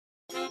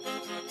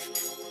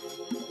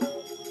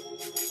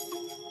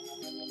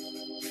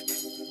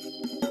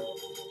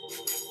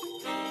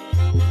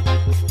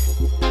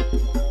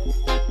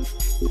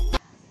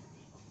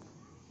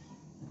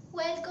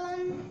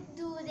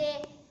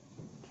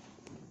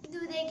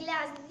the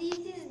class. This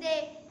is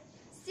the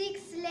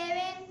 6th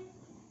level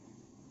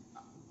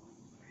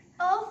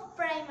of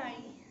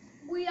primary.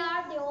 We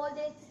are the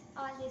oldest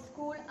at the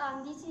school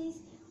and this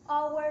is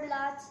our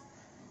last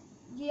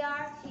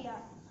year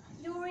here.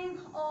 During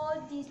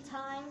all this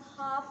time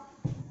have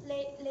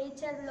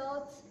later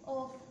lots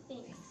of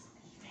things.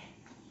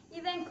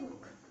 Even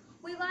cook.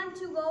 We want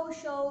to go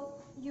show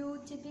you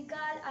typical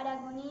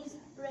Aragonese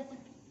recipe.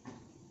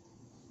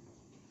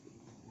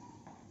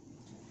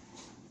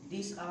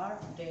 These are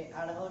the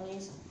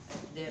Aragonese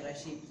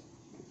recipes.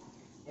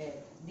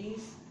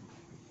 These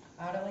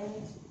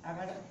Aragonese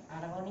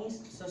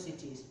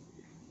sausages,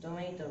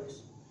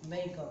 tomatoes,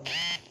 bacon,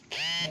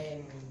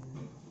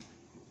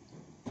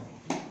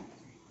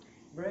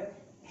 bread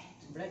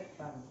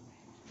pan,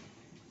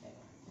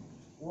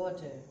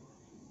 water,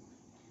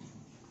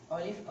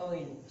 olive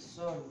oil,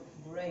 salt,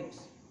 grapes,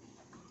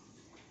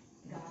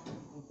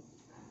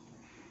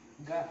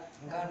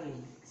 garlic,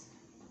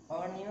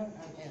 onion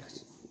and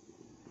eggs.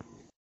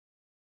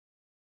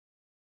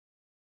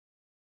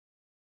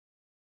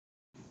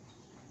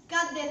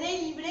 Cut the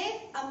daily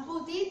bread and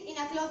put it in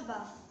a cloth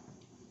bag.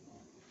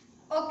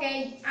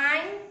 Okay,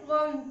 I'm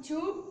going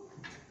to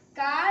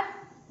cut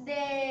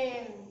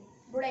the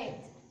bread.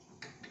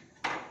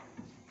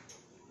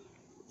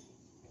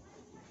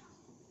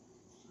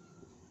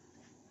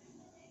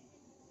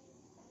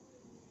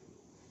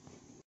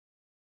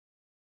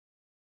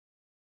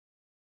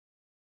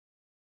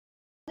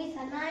 With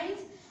a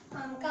knife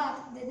and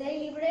cut the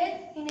daily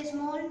bread in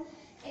small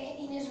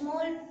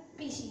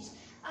pieces.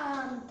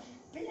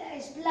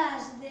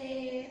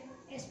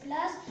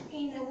 Splash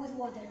with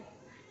water.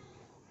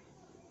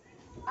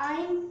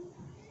 I'm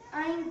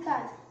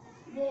cut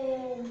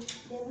the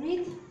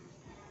bread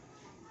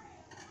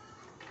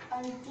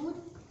and put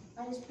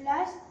and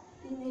splash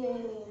in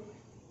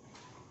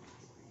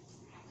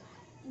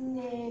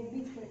the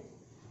big bread.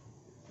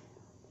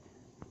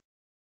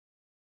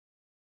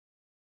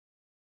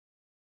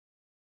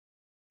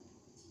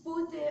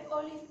 Put the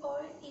olive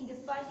oil in the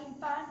frying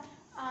pan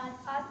and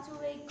add 2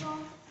 bacon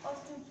or 2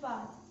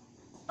 fat.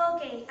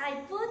 Okay, I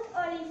put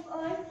olive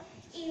oil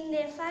in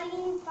the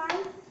frying pan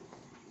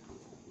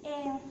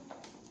and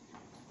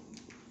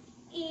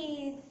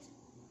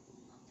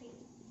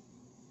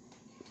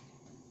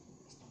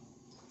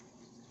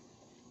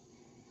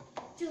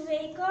to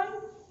bacon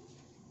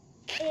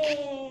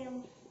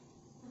and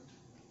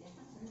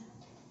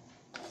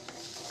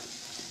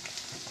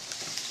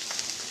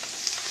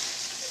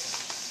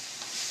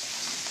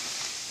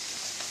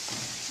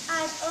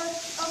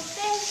of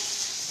the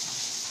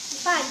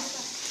pan.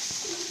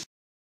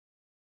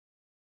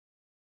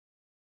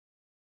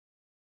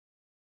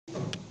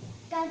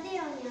 Cut the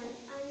onion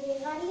and the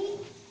garlic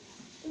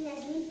in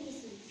slim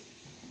pieces.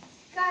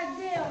 Cut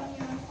the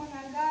onion on a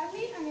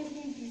garlic and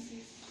slim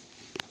pieces.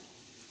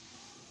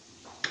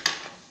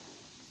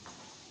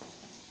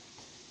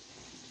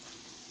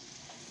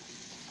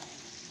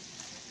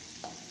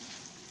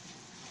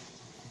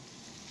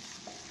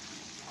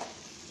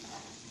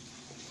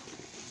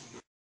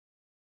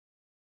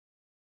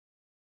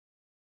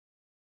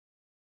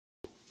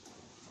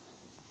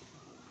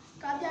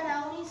 Cut the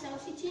Aragonese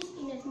sausages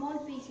in small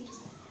pieces.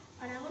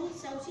 Aragonese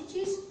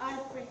sausages are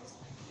fresh.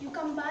 You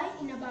can buy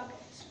in a bucket.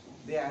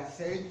 They are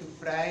safe to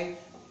fry.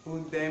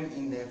 Put them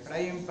in the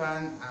frying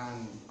pan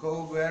and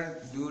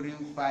cover during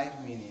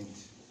 5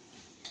 minutes.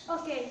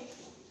 Okay,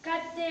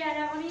 cut the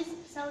Aragonese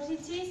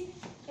sausages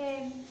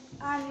in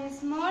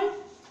small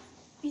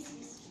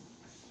pieces.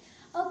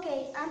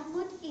 Okay, and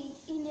put it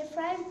in the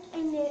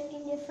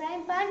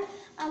frying pan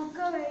and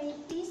cover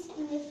it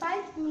in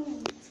 5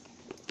 minutes.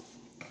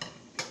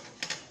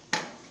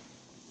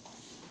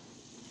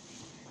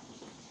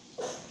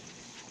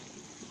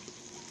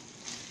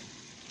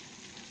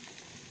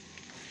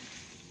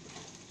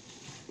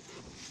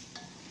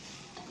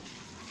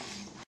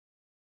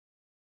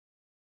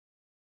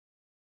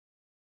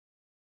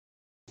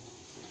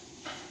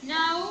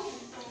 Now,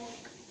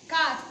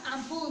 cut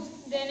and put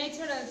the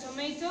natural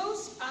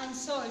tomatoes and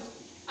salt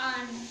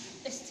and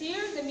stir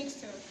the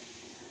mixture.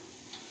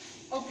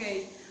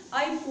 Okay,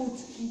 I put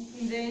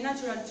the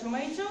natural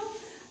tomato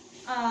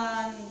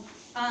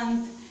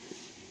and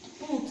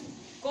put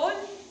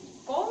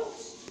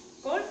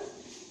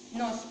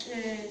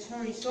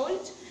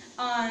salt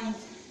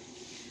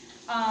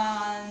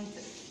and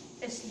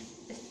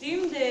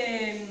steam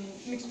the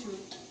mixture.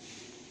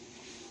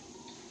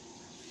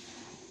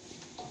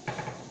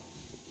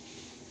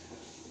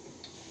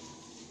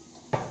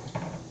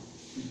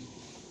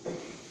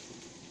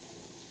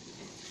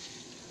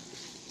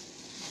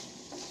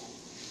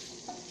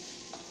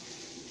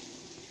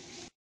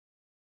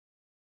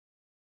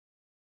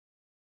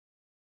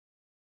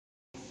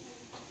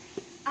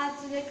 Add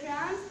to the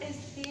crumbs and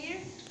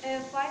stir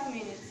 5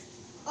 minutes.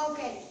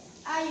 Okay,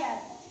 I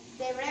add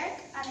the bread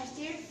and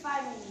stir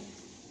 5 minutes.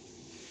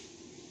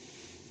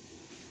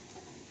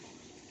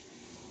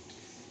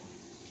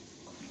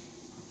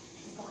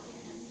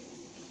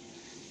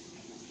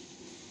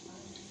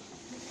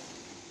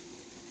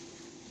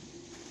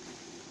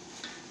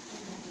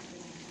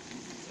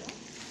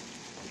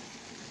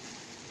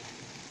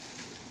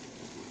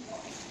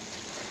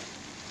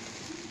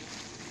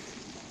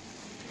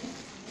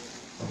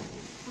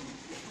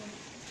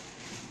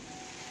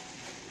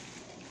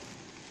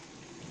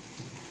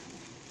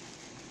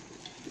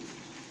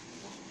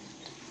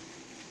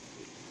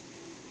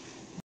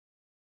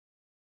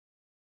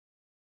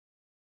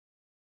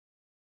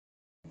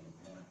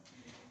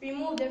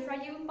 Remove the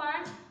frying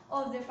pan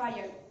of the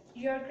fire.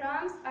 Your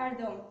crumbs are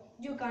done.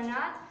 You can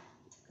add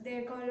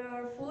the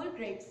colorful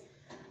grapes.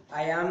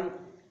 I am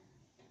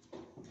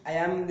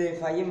the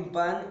frying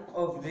pan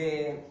of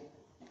the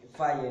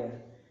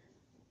fire.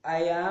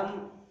 I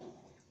am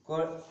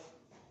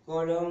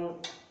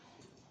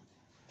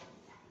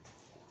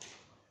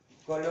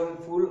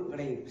colorful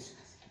grapes.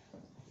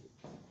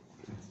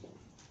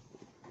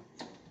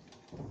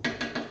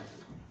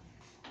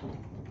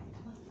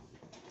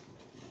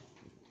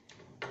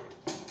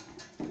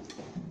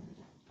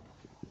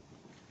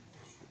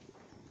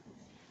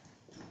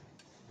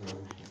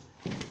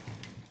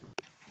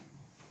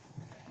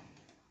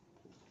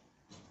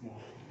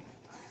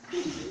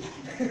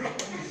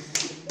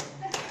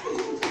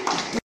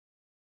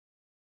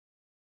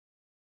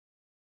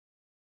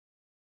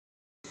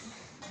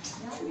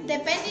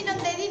 Depending on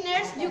the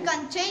dinners, you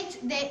can change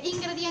the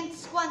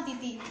ingredients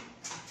quantity.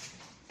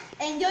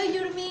 Enjoy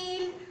your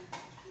meal!